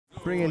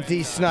Bring in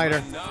Dee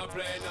Snider. Do you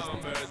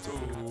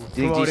think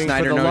Dee Promoting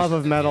Snider for the knows? love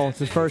of metal. It's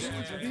his first.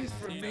 These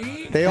for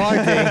me? They are, Dee.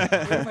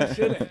 Where am I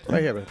sitting?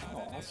 Right here, man.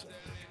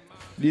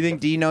 Do you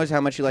think Dee knows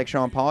how much you like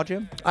Sean Paul,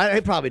 Jim?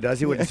 He probably does.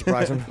 He wouldn't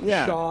surprise him.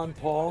 Yeah. Sean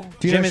Paul?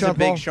 Do you Jim know is Sean a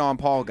big Paul? Sean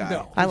Paul guy.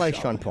 No. I who's like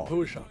Sean Paul.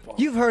 Who is Sean Paul?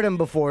 You've heard him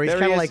before. He's There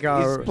kind he of is.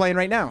 like He's playing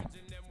right now.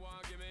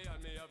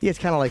 Yeah, it's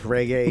kind of like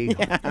reggae.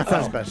 That's not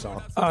his best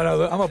song. Oh,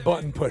 no, I'm a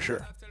button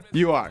pusher.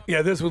 You are.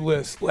 Yeah, this would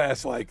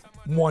last like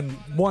one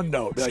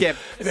note. Like, Skip.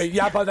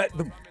 Yeah, but that.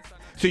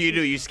 So you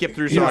do. You skip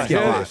through Yeah, songs skip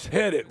a it. lot.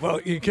 Hit it.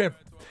 Well, you can't.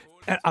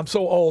 and I'm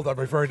so old, I'm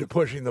referring to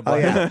pushing the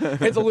button. yeah.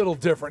 It's a little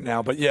different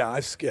now, but yeah,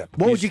 I skip.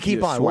 What would you keep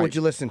you on? swipe. What would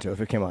you listen to if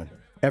it came on?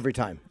 Every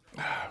time.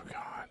 Oh,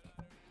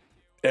 God.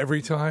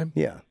 Every time?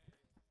 Yeah.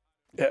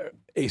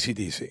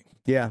 AC/DC.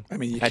 Yeah. I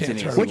mean, you That's can't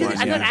an turn easy it one, on. I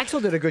thought yeah. Axel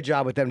did a good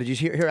job with them. Did you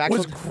hear It Axel?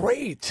 was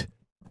great.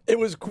 It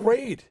was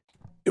great.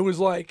 It was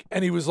like,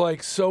 and he was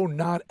like so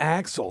not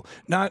Axel,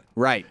 not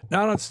Right.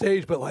 not on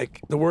stage, but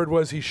like the word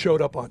was he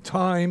showed up on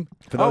time.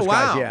 For those Oh,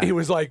 wow. guys, yeah. He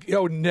was like,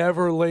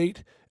 never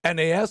late. And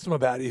they asked him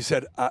about it. He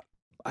said,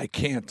 I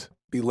can't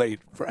be late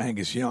for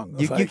Angus Young. I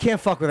was You like, can't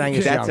fuck with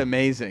Angus That's Young.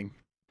 amazing.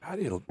 How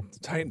do you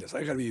tighten this?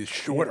 I got to be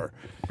shorter.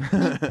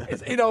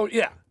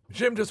 Yeah.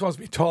 Jim just wants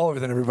to be taller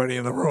than everybody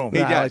in the room. He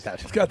Yeah, I does. like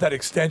that. He's got that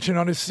extension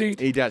on his seat.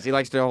 He does. He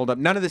likes to hold up.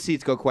 None of the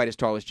seats go quite as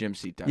tall as Jim's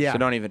seat does. Yeah. So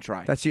don't even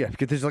try. That's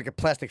because there's like a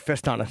plastic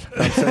fist on it.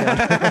 I'm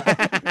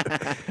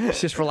saying.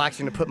 It's just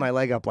relaxing to put my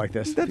leg up like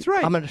this. That's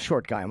right. I'm a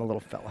short guy. I'm a little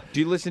fella.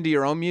 Do you listen to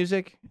your own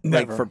music?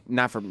 Never. Like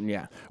not for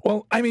yeah,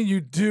 Well, I mean, you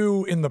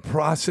do in the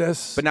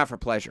process. but not for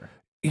pleasure.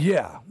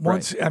 Yeah.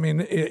 Once, I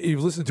mean,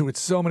 you've listened to it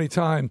so many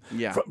times.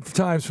 Yeah.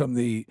 Times from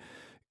the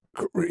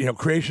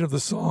creation of the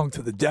song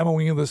to the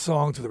demoing of the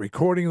song to the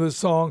recording of the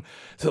song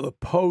to the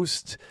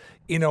post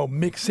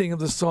mixing of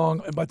the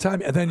song, and by the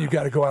time, and then you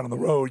got to go out on the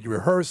road, you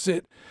rehearse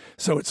it,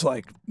 so it's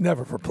like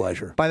never for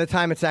pleasure. By the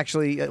time it's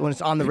actually, when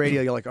it's on the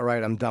radio, you're like, all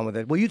right, I'm done with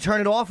it. Will you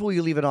turn it off or will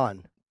you leave it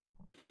on?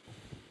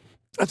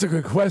 That's a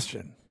good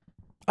question.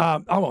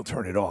 I won't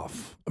turn it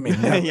off. I mean,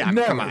 Yeah,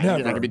 never, come on. never. You're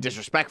not gonna be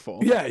disrespectful.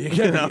 Yeah, you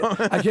can't.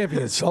 I can't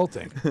be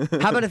insulting.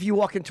 How about if you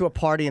walk into a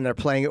party and they're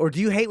playing it? Or do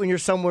you hate when you're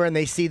somewhere and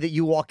they see that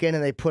you walk in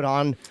and they put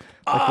on,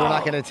 like, we're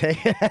not going to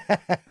take it?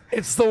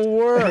 It's the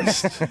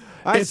worst.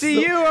 I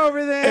see you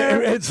over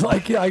there. It's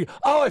like,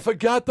 I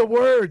forgot the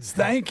words.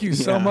 Thank you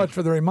so much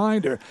for the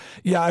reminder.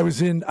 Yeah, I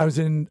was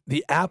in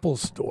the Apple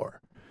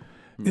store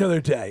the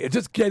other day,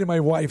 just getting my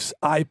wife's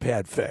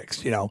iPad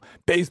fixed.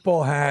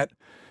 Baseball hat,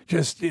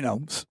 just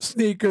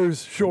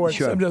sneakers, shorts.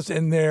 Sure. I'm just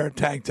in there,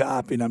 tank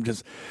top, and I'm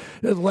just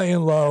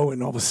laying low,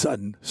 and all of a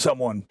sudden,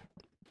 someone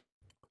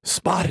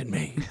spotted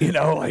me,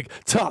 like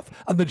tough.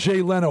 I'm the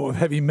Jay Leno of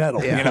heavy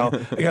metal,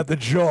 I got the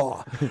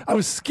jaw. I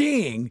was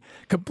skiing,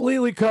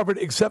 completely covered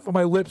except for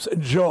my lips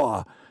and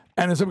jaw.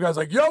 And then some guy's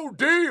like, "Yo,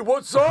 D,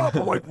 what's up?"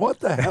 I'm like, "What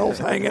the hell's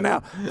hanging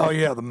out?" Oh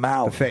yeah, the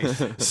mouth, The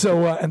face.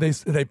 So and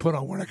they put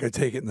on, "We're not going to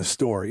take it in the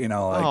store," like,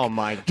 Oh,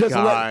 my just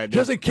God.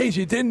 just in case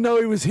you didn't know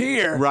he was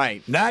here.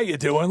 Right. Now you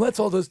do, and let's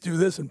all just do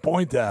this and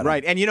point at him.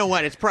 Right, and you know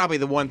what? It's probably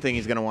the one thing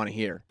he's going to want to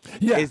hear.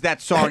 Yeah. Is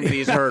that song that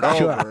he's heard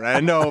over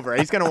and over.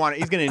 He's going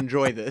to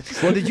enjoy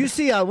this. Well, did you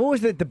see, what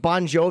was it? The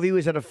Bon Jovi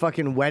was at a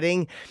fucking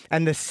wedding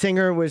and the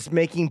singer was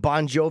making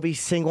Bon Jovi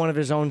sing one of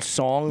his own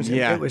songs. And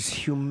Yeah. It was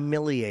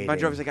humiliating. Bon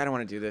Jovi's like, I don't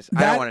want to do this. I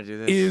That don't want to do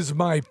this. is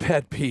my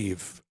pet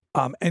peeve.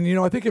 And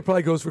I think it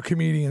probably goes for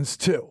comedians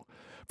too.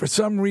 For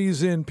some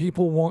reason,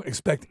 people won't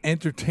expect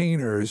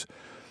entertainers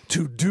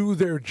to do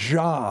their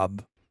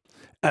job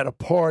at a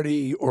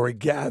party or a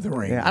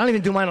gathering. Yeah, I don't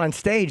even do mine on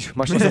stage,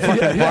 much less a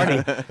fucking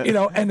party.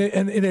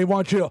 And they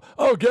want you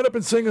to, get up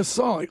and sing a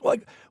song.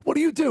 Like, what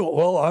do you do?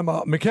 Well, I'm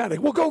a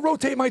mechanic. Well, go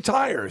rotate my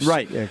tires.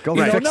 Right. Yeah, go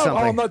No, fix something.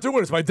 I'm not doing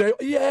it. It's my day.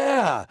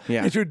 Yeah.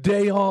 It's your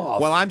day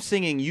off. Well, I'm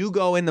singing. You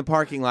go in the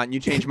parking lot and you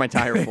change my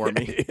tire for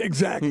me.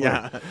 Exactly.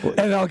 Yeah.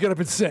 And I'll get up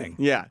and sing.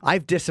 Yeah.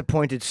 I've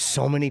disappointed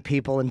so many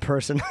people in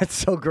person. That's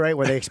so great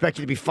where they expect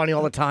you to be funny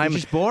all the time.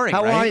 It's just boring,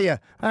 How right? are you?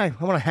 Hi,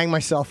 I want to hang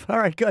myself. All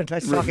right, good.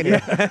 Nice talking to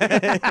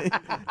you.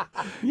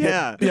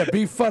 Yeah. Yeah,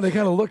 be fun. They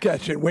kind of look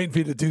at you and wait for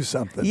you to do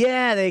something.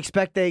 Yeah, they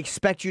expect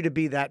you to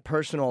be that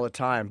person all the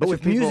time. But That's with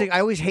what people- music, I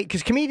always hate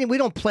because comedian they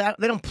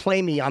don't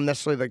play me on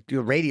necessarily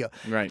the radio.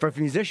 Right. For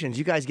musicians,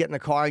 you guys get in the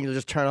car and you'll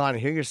just turn it on and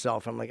hear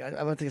yourself. I'm like, I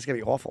don't think it's gonna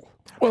be awful.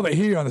 Well, they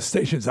hear you on the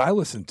stations I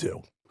listen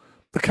to,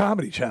 the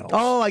comedy channels.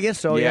 Oh, I guess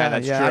so. Yeah, Yeah,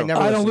 that's yeah. true. I never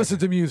I don't listen listen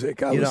to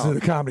music. I You listen don't. to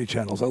the comedy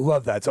channels. I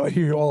love that. So I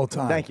hear you all the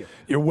time. Thank you.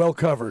 You're well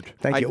covered.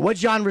 Thank you. What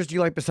genres do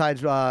you like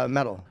besides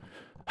metal?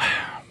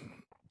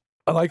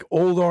 I like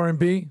old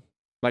R&B.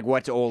 Like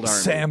what's old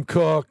R&B? Sam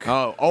Cooke,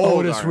 Oh, old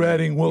Otis R&B.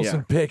 Redding, Wilson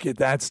Yeah. Pickett,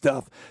 that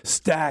stuff.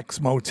 Stax,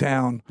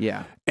 Motown.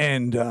 Yeah.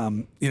 And,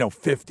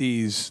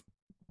 50s,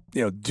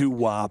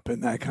 doo-wop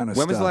and that kind of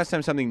When stuff. was the last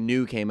time something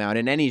new came out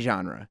in any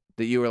genre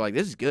that you were like,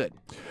 this is good?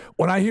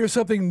 When I hear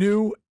something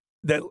new,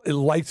 that it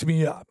lights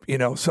me up,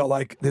 So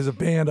like, there's a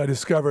band I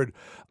discovered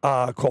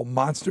called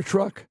Monster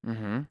Truck.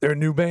 Mm-hmm. They're a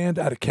new band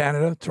out of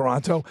Canada,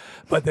 Toronto,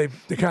 but they're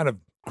kind of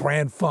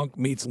Grand Funk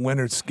meets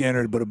Leonard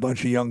Skinner, but a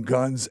bunch of young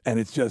guns, and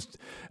I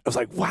was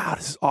like, wow,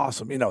 this is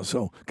awesome,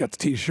 So got the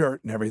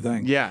T-shirt and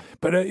everything. Yeah.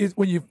 But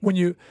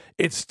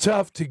it's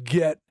tough to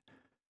get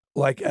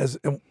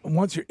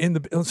once you're in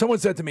the. Someone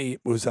said to me,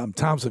 it was Tom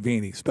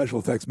Savini, special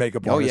effects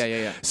makeup artist.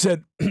 Yeah.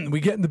 Said we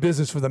get in the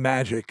business for the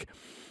magic,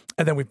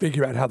 and then we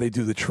figure out how they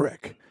do the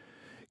trick.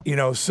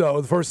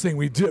 So the first thing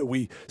we do,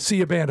 we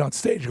see a band on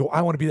stage, go,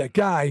 I want to be that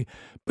guy,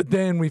 but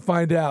then we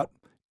find out.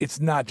 It's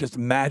not just a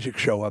magic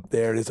show up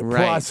there. It's a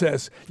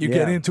process. You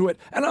get into it.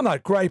 And I'm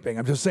not griping.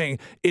 I'm just saying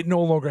it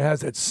no longer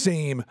has that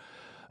same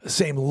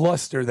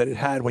luster that it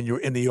had when you were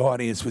in the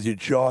audience with your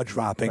jaw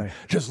dropping,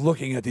 just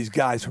looking at these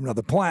guys from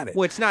another planet.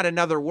 Well, it's not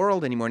another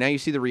world anymore. Now you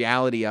see the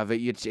reality of it.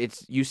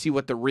 You see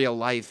what the real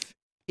life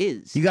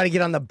is. You got to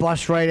get on the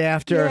bus right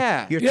after.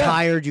 Yeah. You're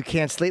tired. You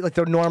can't sleep. Like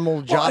the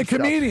normal job like stuff.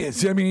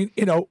 Comedians. I mean,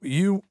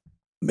 you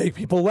make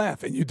people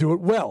laugh, and you do it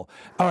well.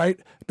 All right,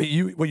 but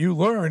what you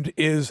learned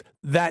is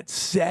that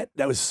set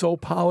that was so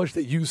polished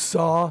that you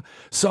saw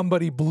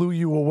somebody blew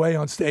you away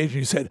on stage, and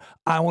you said,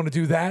 "I want to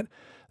do that."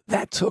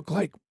 That took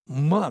like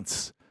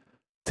months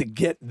to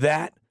get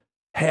that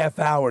half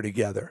hour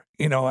together.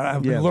 And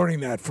I've been learning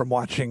that from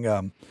watching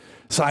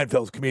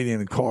Seinfeld's Comedian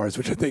in Cars,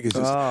 which I think is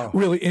just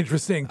really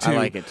interesting too. I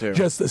like it too.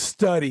 Just the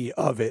study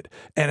of it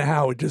and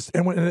how it just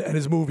and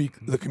his movie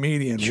The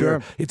Comedian,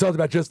 where he talked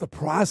about just the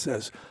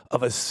process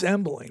of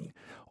assembling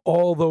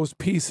all those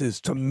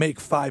pieces to make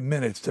 5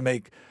 minutes, to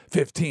make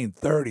 15,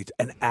 30,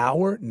 an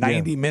hour,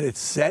 90 minutes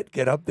set,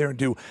 get up there and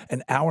do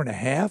an hour and a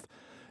half.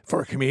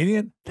 For a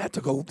comedian, that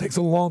takes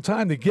a long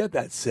time to get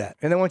that set.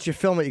 And then once you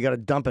film it, you got to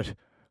dump it.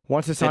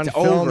 Once it's on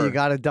film, over. you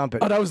got to dump it.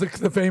 Oh, that was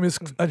the famous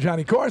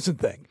Johnny Carson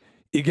thing.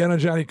 You get on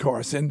Johnny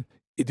Carson,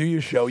 you do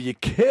your show, you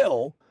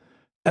kill,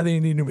 and then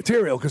you need new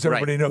material because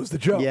everybody knows the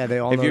joke. Yeah, they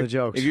all know the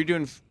jokes. If you're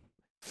doing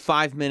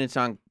 5 minutes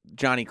on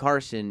Johnny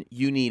Carson,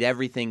 you need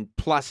everything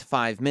plus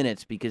 5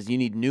 minutes because you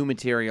need new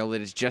material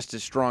that is just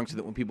as strong so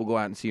that when people go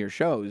out and see your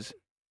shows,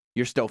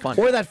 you're still funny.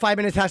 Or that 5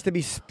 minutes has to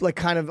be like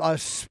kind of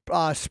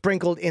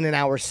sprinkled in an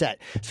hour set.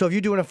 So if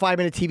you're doing a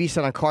 5-minute TV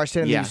set on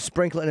Carson and you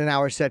sprinkle it in an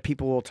hour set,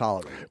 people will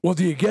tolerate it. Well,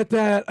 do you get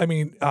that? I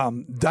mean,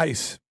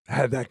 Dice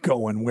had that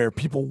going where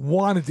people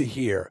wanted to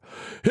hear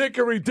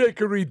hickory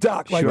dickory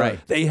dock.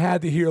 Like they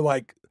had to hear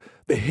like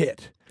the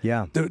hit.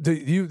 Yeah.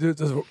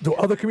 Do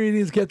other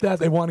comedians get that?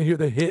 They want to hear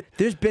the hit?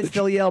 There's bits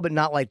they'll yell, but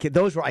not like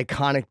those were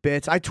iconic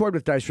bits. I toured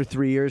with Dice for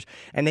 3 years,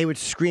 and they would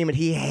scream, and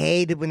he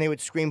hated when they would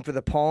scream for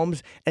the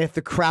poems. And if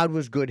the crowd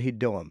was good, he'd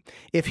do them.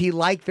 If he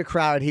liked the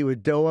crowd, he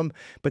would do them.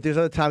 But there's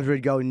other times where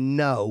he'd go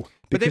no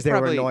because they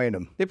were annoying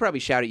him. They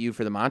probably shout at you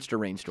for the Monster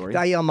Rain story.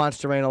 I yell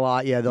Monster Rain a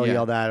lot. Yeah, they'll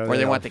yell that. Or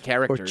they want the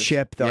characters. Or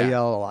Chip, they'll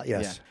yell a lot.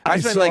 Yes. I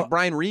spent like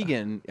Brian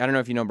Regan. I don't know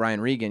if you know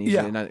Brian Regan. He's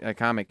a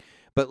comic,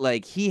 but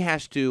like he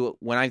has to.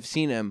 When I've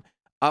seen him.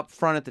 Up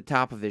front at the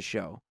top of his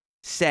show,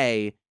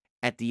 say,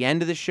 at the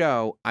end of the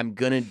show, I'm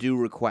going to do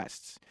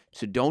requests.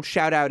 So don't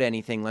shout out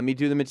anything. Let me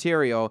do the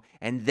material,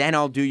 and then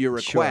I'll do your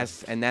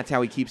requests. And that's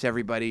how he keeps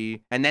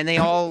everybody. And then they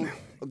all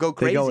go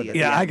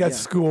crazy. I got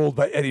schooled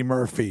by Eddie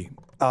Murphy.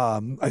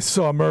 I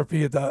saw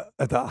Murphy at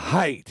the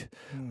height.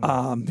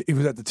 He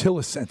was at the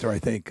Tillis Center, I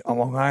think, on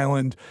Long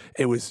Island.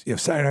 It was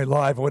Saturday Night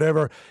Live or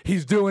whatever.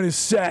 He's doing his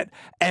set,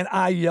 and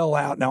I yell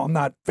out. Now, I'm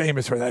not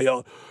famous for that. I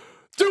yell,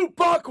 do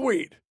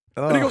buckwheat.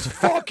 And he goes,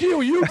 fuck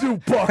you, you do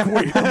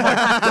buckwheat. I'm like,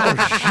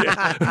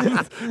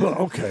 oh, shit. Well,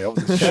 okay, I'll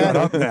just shut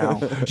up now.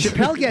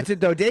 Chappelle gets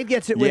it, though. Dave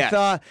gets it with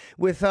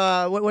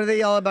what do they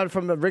yell about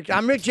from the Rick?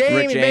 I'm Rick James.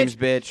 Rick James,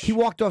 bitch. He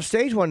walked off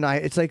stage one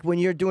night. It's like when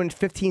you're doing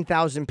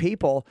 15,000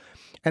 people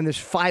and there's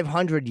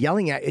 500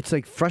 yelling at it's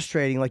like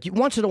frustrating. Like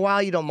once in a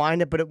while you don't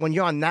mind it, but when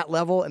you're on that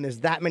level and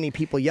there's that many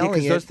people yelling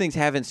because those things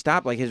haven't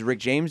stopped. Like his Rick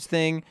James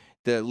thing,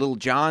 the Little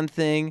John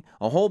thing,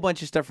 a whole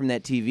bunch of stuff from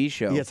that TV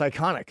show. Yeah, it's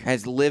iconic.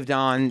 Has lived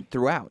on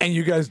throughout. And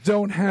you guys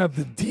don't have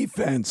the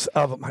defense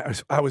of.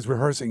 I was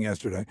rehearsing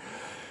yesterday,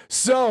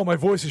 so my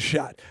voice is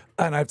shot,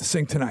 and I have to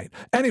sing tonight.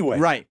 Anyway,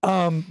 right.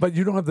 But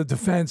you don't have the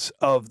defense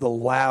of the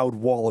loud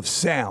wall of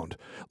sound,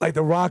 like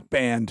the rock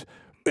band.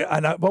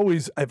 And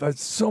I've had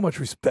so much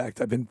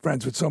respect. I've been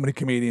friends with so many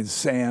comedians,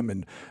 Sam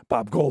and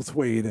Bob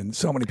Goldthwait, and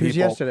so many people.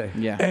 Yesterday,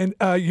 yeah. And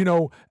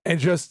and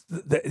just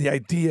the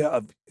idea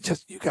of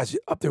just you guys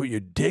up there with your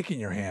dick in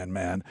your hand,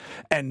 man,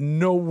 and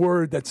no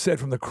word that's said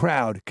from the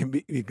crowd can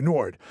be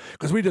ignored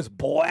because we just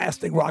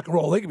blasting rock and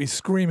roll. They can be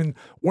screaming,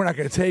 "We're not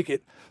going to take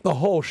it," the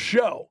whole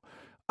show.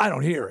 I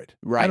don't hear it.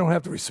 Right. I don't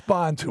have to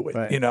respond to it,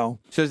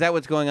 So is that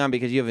what's going on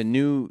because you have a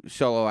new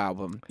solo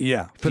album?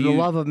 Yeah. For the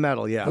love of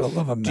metal, yeah. For the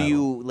love of metal. Do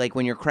you, like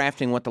when you're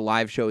crafting what the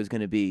live show is going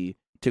to be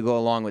to go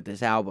along with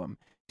this album,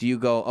 do you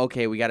go,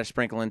 okay, we got to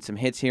sprinkle in some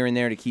hits here and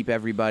there to keep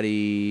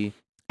everybody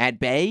at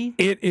bay?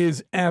 It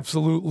is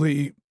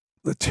absolutely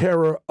the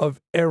terror of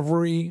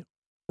every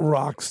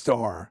rock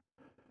star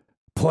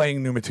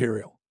playing new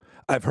material.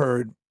 I've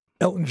heard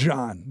Elton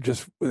John,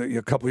 just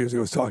a couple of years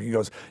ago, was talking. He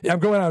goes, yeah, I'm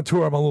going on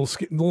tour. I'm a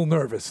little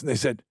nervous. And they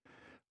said,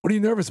 what are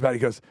you nervous about? He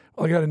goes,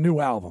 well, I got a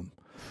new album.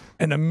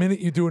 And the minute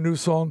you do a new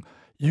song,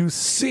 you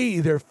see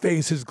their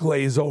faces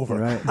glaze over.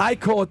 Right. I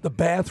call it the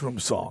bathroom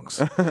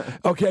songs.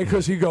 Okay,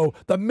 because you go,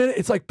 the minute,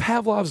 it's like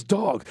Pavlov's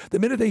dog. The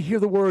minute they hear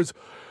the words,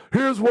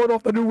 here's one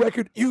off the new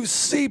record, you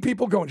see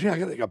people going, gee, I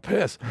gotta take a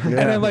piss. And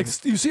then, like,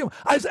 you see them.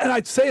 And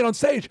I'd say it on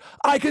stage,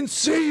 I can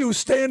see you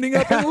standing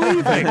up and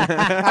leaving.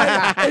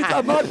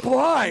 I'm not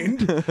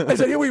blind. I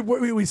said, here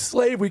we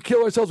slave, we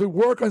kill ourselves, we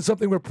work on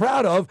something we're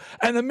proud of.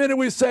 And the minute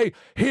we say,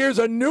 here's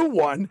a new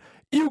one,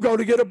 you go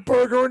to get a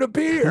burger and a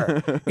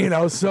beer,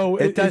 so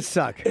it does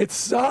suck. It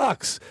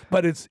sucks,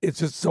 but it's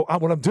just so.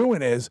 What I'm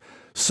doing is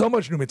so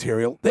much new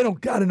material. They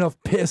don't got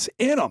enough piss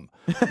in them.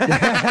 They're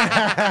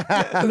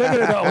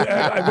gonna go,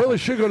 I really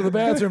should go to the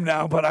bathroom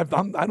now, but I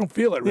don't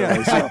feel it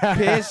really. So. I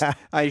pissed,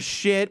 I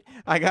shit,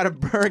 I got a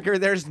burger.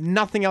 There's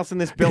nothing else in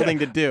this building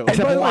to do.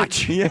 Except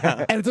watch.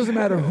 Yeah, and it doesn't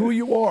matter who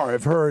you are.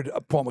 I've heard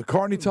Paul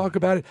McCartney talk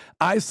about it.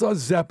 I saw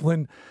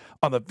Zeppelin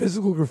on the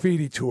Physical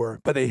Graffiti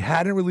tour, but they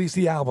hadn't released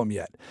the album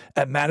yet.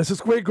 At Madison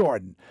Square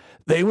Garden,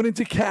 they went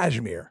into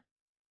Kashmir.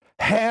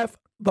 Half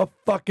the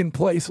fucking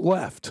place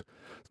left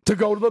to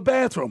go to the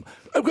bathroom.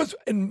 Because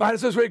in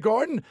Madison Square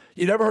Garden,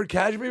 you never heard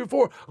Kashmir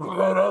before?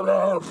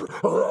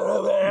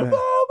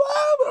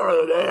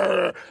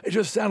 It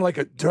just sounded like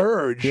a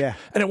dirge. Yeah.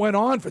 And it went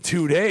on for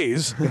 2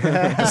 days.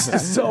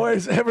 So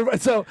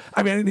everybody,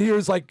 I mean,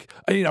 here's like,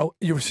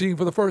 you were seeing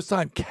for the first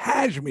time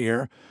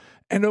Kashmir,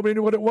 and nobody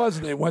knew what it was,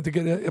 and they went to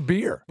get a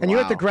beer. And you're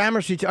at the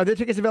Gramercy. Are there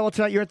tickets available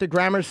tonight? You're at the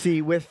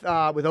Gramercy with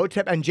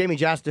Otep and Jamie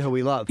Jasta, who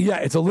we love. Yeah,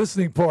 it's a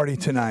listening party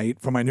tonight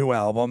for my new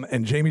album,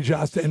 and Jamie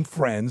Jasta and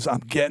friends.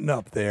 I'm getting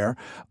up there.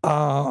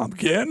 I'm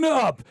getting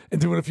up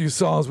and doing a few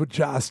songs with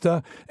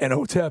Jasta, and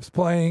Otep's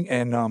playing,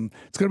 and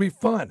it's going to be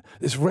fun.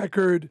 This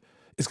record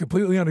is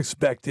completely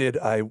unexpected.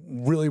 I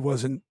really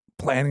wasn't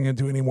planning to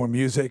do any more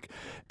music,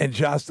 and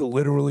Jasta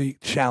literally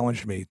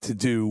challenged me to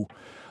do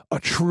a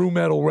true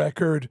metal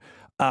record.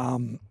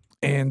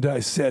 And I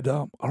said,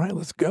 all right,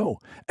 let's go.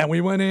 And we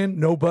went in,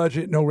 no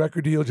budget, no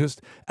record deal,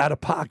 just out of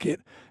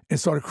pocket, and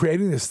started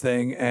creating this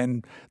thing.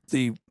 And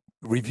the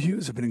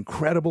reviews have been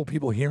incredible.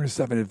 People hearing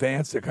stuff in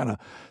advance. They're kind of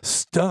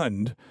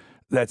stunned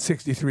that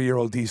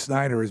 63-year-old Dee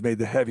Snider has made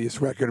the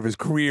heaviest record of his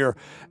career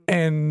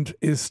and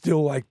is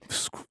still like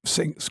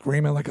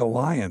screaming like a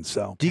lion.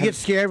 So, do you get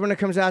scared when it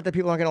comes out that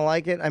people aren't going to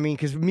like it? I mean,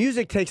 because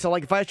music takes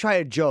if I try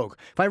a joke,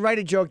 if I write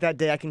a joke that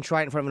day, I can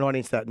try it in front of an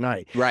audience that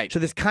night. Right. So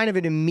there's kind of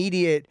an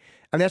immediate.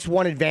 And that's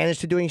one advantage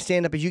to doing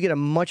stand-up is you get a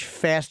much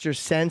faster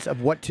sense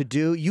of what to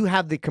do. You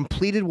have the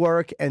completed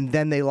work, and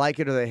then they like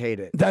it or they hate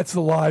it. That's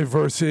the live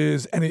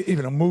versus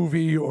even a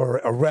movie or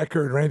a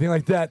record or anything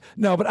like that.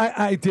 No, but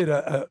I did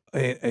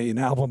an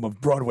album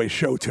of Broadway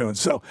show tunes,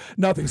 so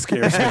nothing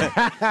scares me.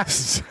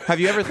 Have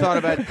you ever thought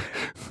about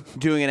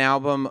doing an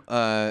album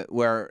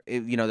where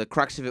the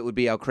crux of it would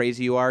be how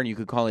crazy you are, and you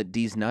could call it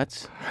Dee's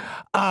Nuts?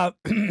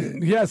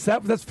 Yes,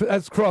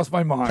 that's crossed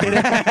my mind.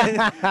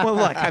 Well,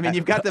 look, I mean,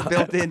 you've got the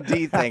built-in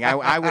D thing.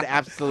 I would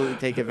absolutely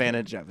take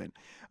advantage of it.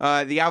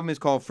 The album is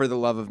called For the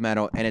Love of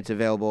Metal, and it's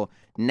available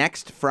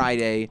next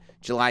Friday,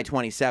 July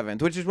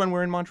 27th, which is when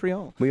we're in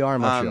Montreal. We are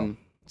in Montreal.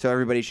 So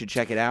everybody should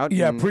check it out.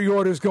 Yeah,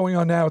 pre-orders going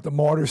on now at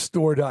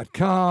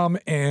themartyrstore.com,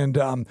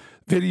 and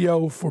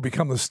video for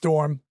Become the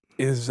Storm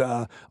is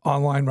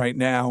online right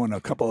now, and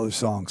a couple other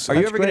songs. So are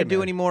you ever going to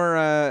do any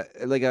more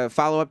like a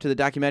follow-up to the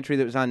documentary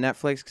that was on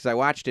Netflix? Because I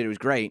watched it. It was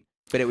great.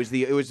 But it was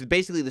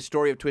basically the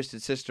story of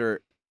Twisted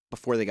Sister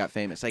before they got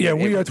famous.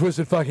 We are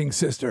Twisted fucking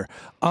Sister.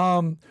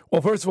 Well,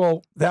 first of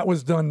all, that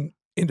was done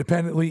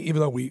independently, even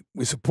though we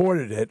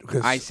supported it,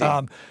 because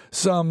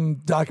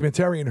some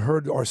documentarian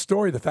heard our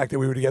story, the fact that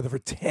we were together for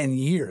 10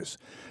 years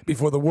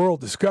before the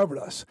world discovered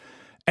us.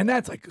 And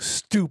that's like a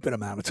stupid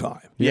amount of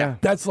time. Yeah.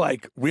 That's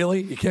like,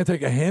 really? You can't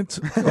take a hint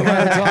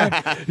amount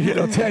of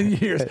time? 10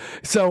 years.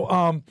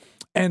 So,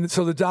 and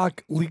so the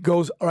doc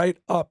goes right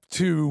up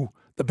to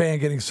the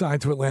band getting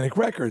signed to Atlantic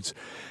Records.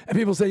 And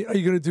people say, are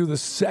you going to do the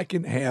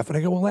second half? And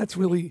I go, well, that's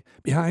really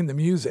behind the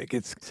music.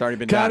 It's already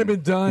been kind done. of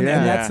been done. Yeah.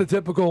 And that's the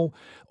typical,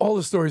 all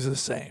the stories are the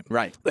same.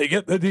 Right. They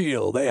get the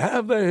deal. They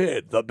have the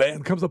hit. The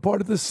band comes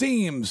apart at the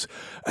seams.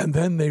 And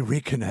then they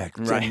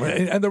reconnect. Right.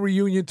 And the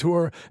reunion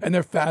tour. And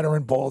they're fatter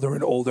and balder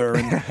and older.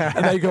 And,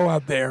 and they go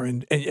out there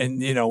and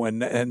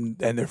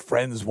they're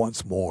friends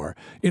once more.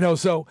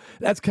 So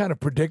that's kind of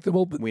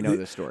predictable. But we know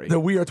the story. The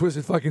We Are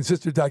Twisted Fucking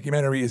Sister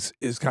documentary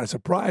is kind of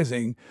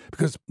surprising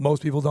because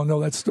most people don't know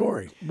that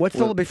story.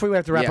 Before we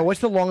have to wrap up,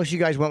 what's the longest you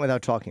guys went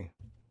without talking?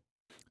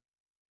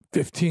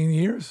 15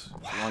 years.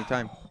 Wow. A long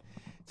time.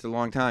 It's a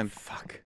long time. Fuck.